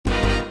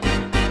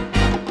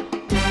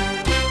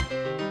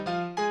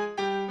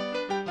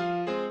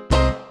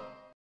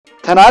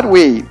Dhanat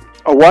Wee,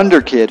 a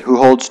wonder kid who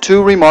holds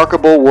 2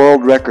 remarkable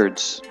world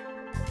records.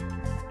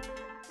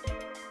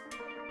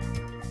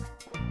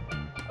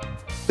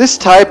 This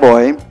Thai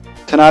boy,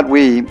 Dhanat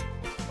Wee,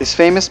 is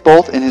famous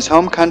both in his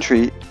home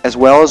country as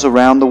well as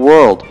around the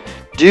world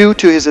due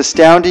to his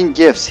astounding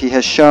gifts he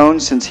has shown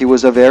since he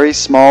was a very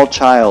small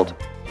child.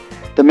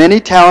 The many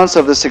talents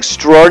of this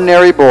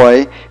extraordinary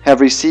boy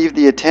have received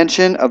the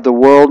attention of the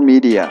world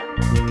media.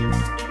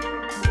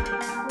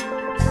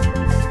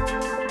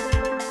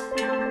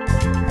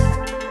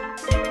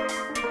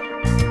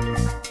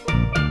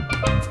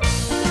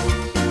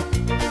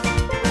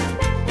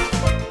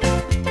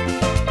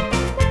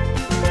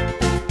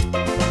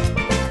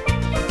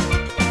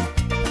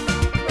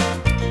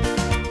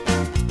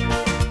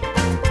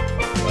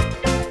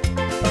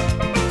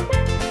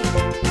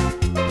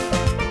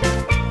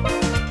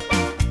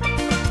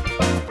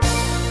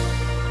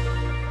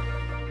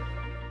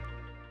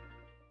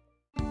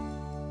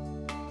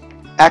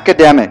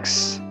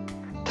 Academics.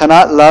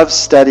 Dhanat loves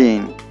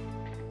studying.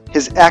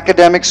 His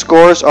academic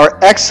scores are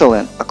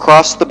excellent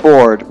across the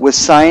board, with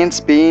science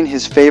being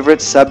his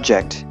favorite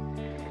subject.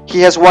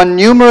 He has won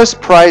numerous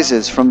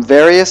prizes from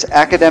various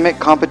academic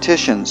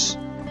competitions.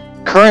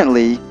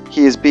 Currently,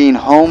 he is being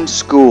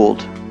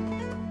home-schooled.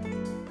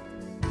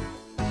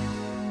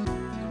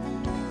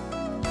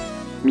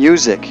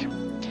 Music.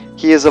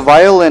 He is a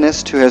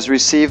violinist who has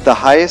received the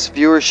highest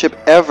viewership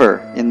ever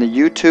in the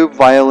YouTube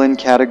violin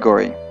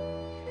category.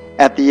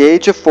 At the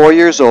age of 4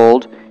 years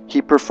old,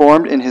 he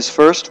performed in his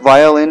first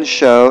violin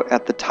show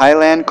at the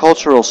Thailand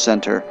Cultural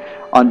Center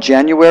on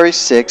January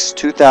 6,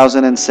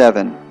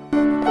 2007.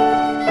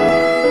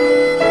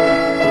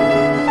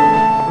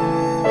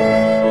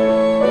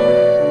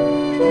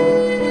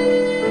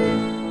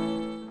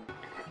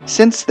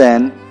 Since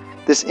then,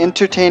 this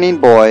entertaining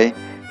boy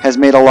has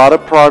made a lot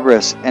of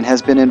progress and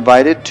has been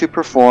invited to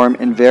perform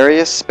in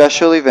various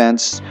special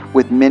events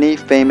with many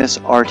famous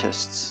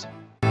artists.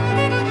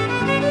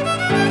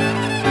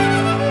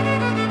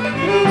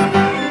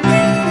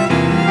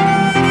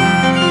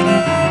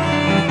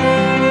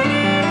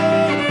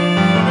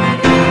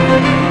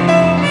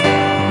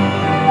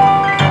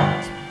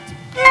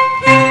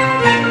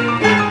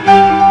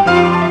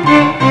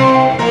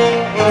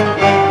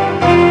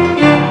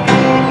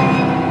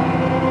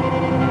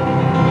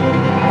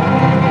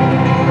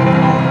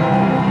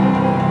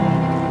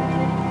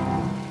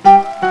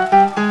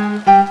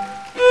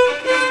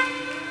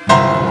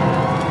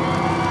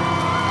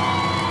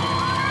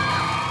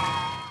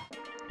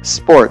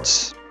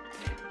 Sports.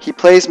 He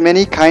plays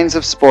many kinds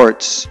of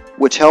sports,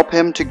 which help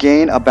him to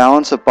gain a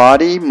balance of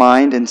body,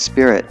 mind, and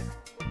spirit.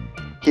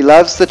 He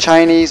loves the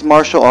Chinese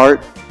martial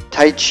art,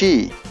 Tai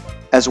Chi,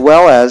 as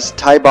well as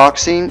Thai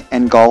boxing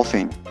and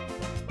golfing.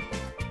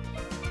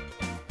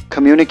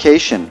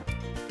 Communication.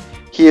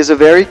 He is a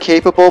very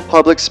capable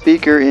public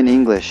speaker in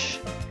English.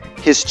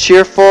 His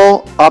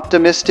cheerful,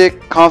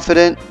 optimistic,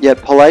 confident,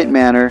 yet polite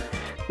manner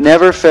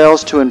never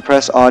fails to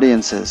impress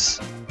audiences.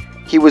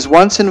 He was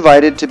once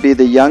invited to be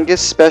the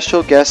youngest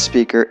special guest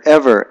speaker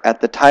ever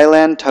at the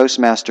Thailand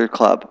Toastmaster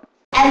Club.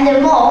 And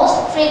the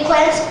most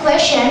frequent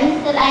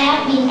question that I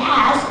have been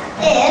asked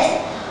is,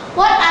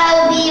 what I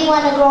will be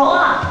when I grow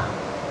up?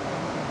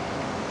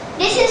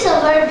 This is a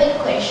very big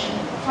question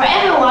for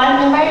everyone,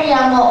 no matter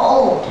young or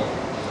old.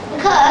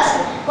 Because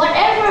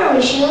whatever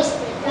we choose,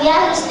 we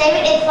have to stay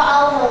with it for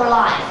our whole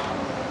life.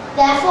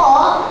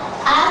 Therefore,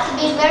 I have to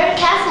be very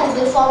careful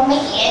before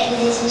making any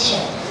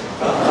decision.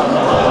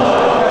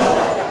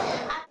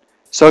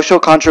 Social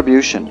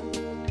contribution.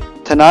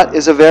 Dhanat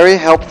is a very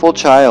helpful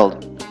child.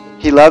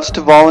 He loves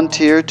to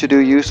volunteer to do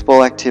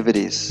useful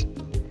activities.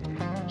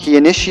 He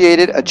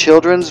initiated a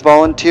children's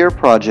volunteer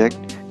project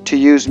to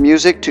use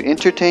music to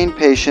entertain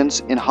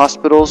patients in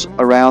hospitals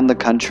around the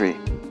country.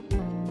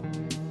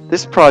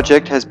 This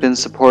project has been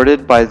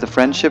supported by the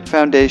Friendship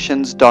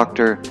Foundation's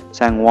Dr.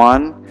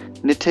 Sangwan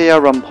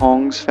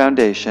Nityaramphong's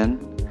Foundation,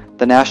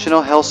 the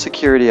National Health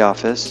Security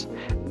Office,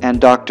 and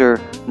Dr.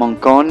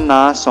 Mongkon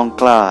Na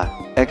Songkla,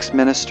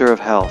 ex-Minister of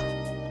Health.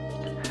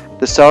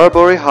 The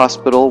Saraburi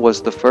Hospital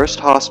was the first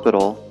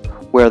hospital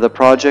where the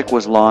project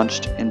was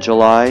launched in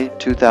July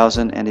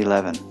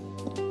 2011.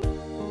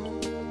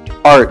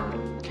 Art.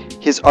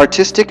 His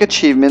artistic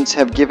achievements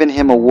have given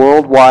him a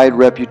worldwide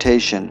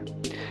reputation.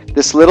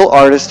 This little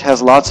artist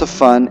has lots of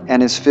fun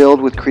and is filled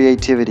with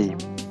creativity.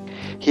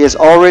 He has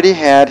already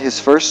had his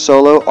first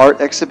solo art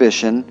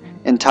exhibition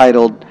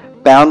entitled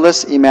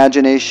Boundless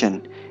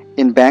Imagination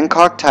in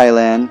Bangkok,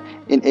 Thailand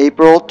in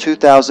April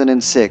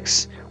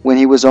 2006 when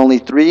he was only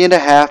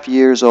 3.5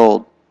 years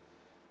old.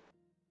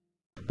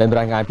 เป็น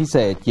รายงานพิเศ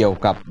ษเกี่ยว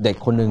กับเด็ก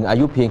คนหนึ่งอา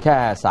ยุเพียงแค่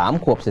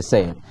3 ขวบเศ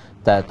ษ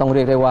แต่ต้องเ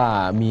รียกได้ว่า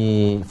มี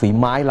ฝี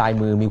ไม้ลาย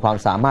มือมีความ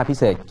สามารถพิ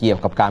เศษเกี่ยว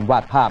กับการวา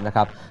ดภาพนะค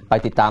รับไป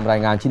ติดตามรา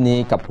ยงานชิ้นนี้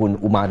กับคุณ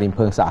อุมารินทร์เ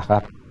พิงษาครั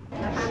บ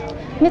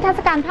นิทรรศ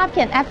การภาพเ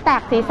ขียนแอบสแตร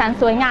กสีสัน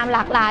สวยงามหล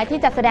ากหลายที่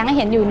จะแสดงให้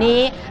เห็นอยู่นี้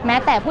แม้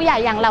แต่ผู้ใหญ่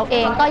อย่างเราเอ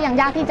งก็ยัง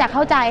ยากที่จะเข้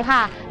าใจค่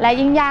ะและ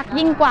ยิ่งยาก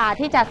ยิ่งกว่า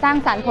ที่จะสร้าง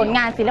สรรค์ผลง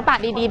านศิลปะ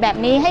ดีๆแบบ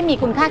นี้ให้มี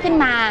คุณค่าขึ้น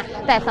มา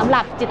แต่สำห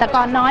รับจิตรก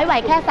รน้อยวั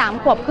ยแค่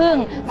3 ขวบครึ่ง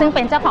ซึ่งเ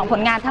ป็นเจ้าของผ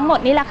ลงานทั้งหมด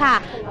นี้แหละค่ะ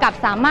กับ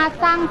สามารถ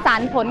สร้างสร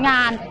รค์ผลง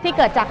านที่เ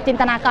กิดจากจิน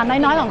ตนาการ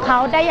น้อยๆของเขา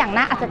ได้อย่าง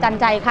น่าอัศจรรย์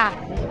ใจค่ะ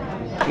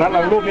นั่น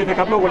รูปนี้นะ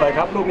ครับรูปอะไรค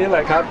รับรูปนี้อะไร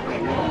ครับ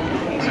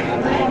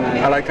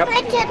อะไรครับ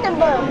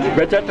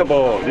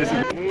vegetable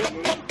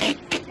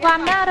ควา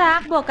มน่ารั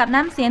กบวกกับ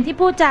น้ำเสียงที่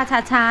พูดจาฉา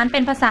ฉานเป็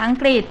นภาษาอัง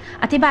กฤษ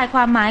อธิบายคว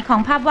ามหมายของ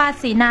ภาพวาด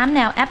สีน้ำแน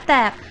วแอบสแตร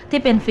กที่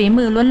เป็นฝี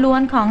มือล้ว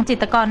นๆของจิ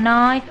ตรกร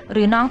น้อยห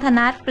รือน้องธ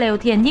นัทเปลว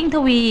เทียนยิ่งท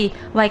วี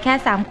วัยแค่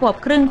3 ขวบ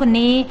ครึ่งคน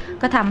นี้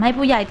ก็ทำให้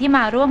ผู้ใหญ่ที่ม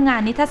าร่วมงา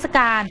นนิทรรศก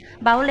าร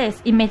Boundless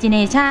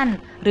Imagination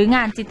หรือง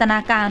านจินตนา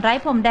การไร้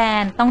พรมแด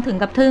นต้องถึง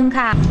กับทึ่ง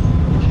ค่ะ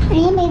อัน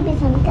นี้ไม่เป็น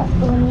สำกับ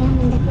ตัวนี้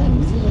มันจะเป็น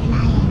สี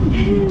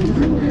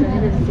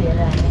อะ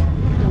ไร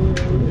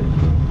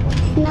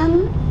น้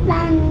ำต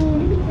าล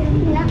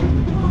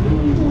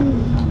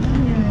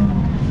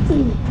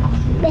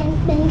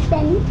เ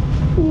ป็น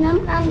น้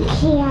ำตาลเ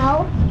ขียว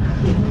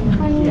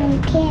มัน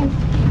เข้ม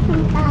น้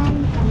ำตาล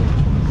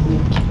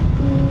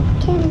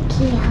เข้มเ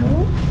ขียว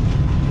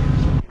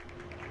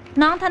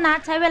น้องธนัท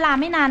ใช้เวลา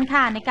ไม่นาน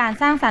ค่ะในการ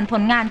สร้างสรรค์ผ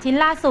ลงานชิ้น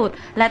ล่าสุด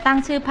และตั้ง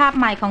ชื่อภาพ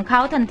ใหม่ของเข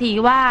าทันที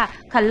ว่า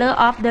Color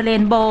of the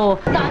Rainbow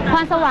พ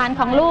รสวรรค์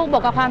ของลูกบว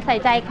กกับความใส่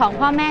ใจของ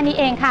พ่อแม่นี้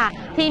เองค่ะ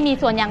ที่มี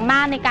ส่วนอย่างม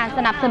ากในการส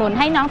นับสนุน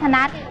ให้น้องธ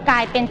นัทกลา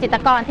ยเป็นจิตร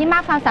กรที่มา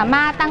กความสาม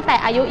ารถตั้งแต่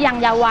อายุยัง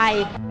เยาว์วัย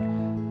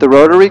The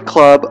Rotary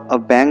Club of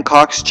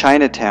Bangkok's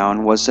Chinatown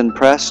was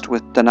impressed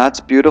with Dhanat's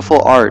beautiful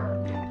art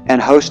and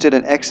hosted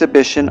an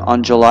exhibition on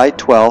July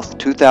 12,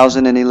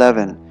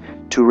 2011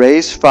 to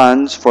raise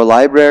funds for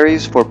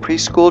libraries for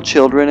preschool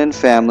children and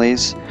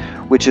families,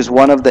 which is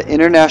one of the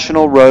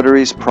International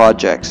Rotary's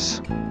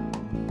projects.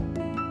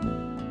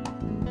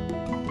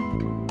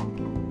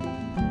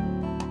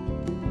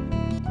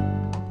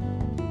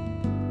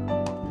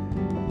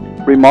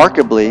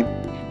 Remarkably,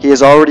 he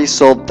has already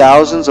sold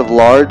thousands of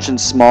large and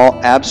small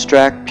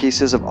abstract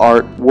pieces of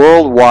art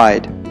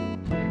worldwide.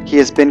 He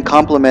has been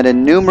complimented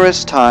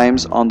numerous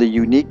times on the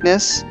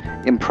uniqueness,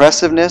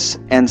 impressiveness,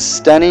 and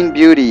stunning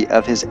beauty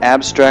of his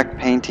abstract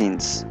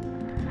paintings.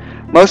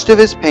 Most of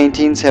his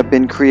paintings have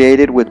been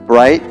created with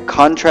bright,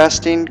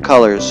 contrasting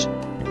colors,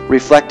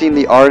 reflecting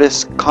the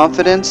artist's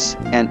confidence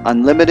and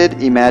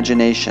unlimited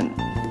imagination.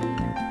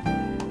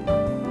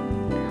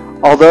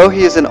 Although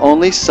he is an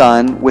only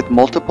son with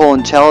multiple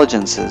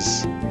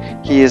intelligences,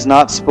 he is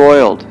not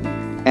spoiled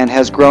and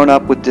has grown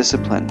up with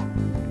discipline.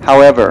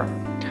 However,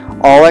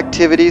 all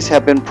activities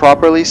have been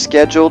properly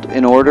scheduled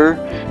in order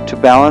to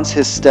balance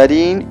his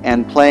studying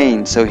and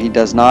playing so he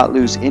does not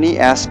lose any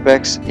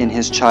aspects in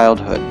his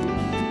childhood.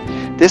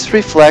 This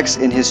reflects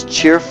in his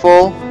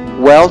cheerful,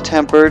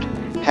 well-tempered,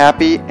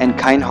 happy, and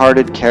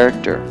kind-hearted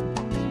character.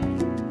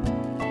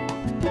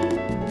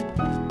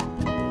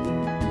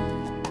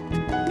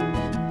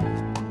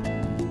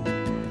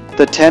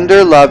 The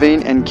tender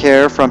loving and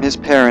care from his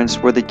parents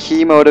were the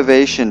key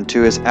motivation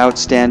to his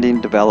outstanding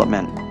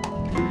development.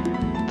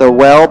 The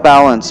well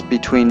balance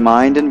between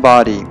mind and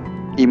body,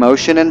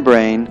 emotion and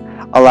brain,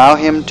 allow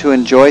him to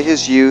enjoy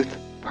his youth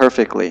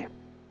perfectly.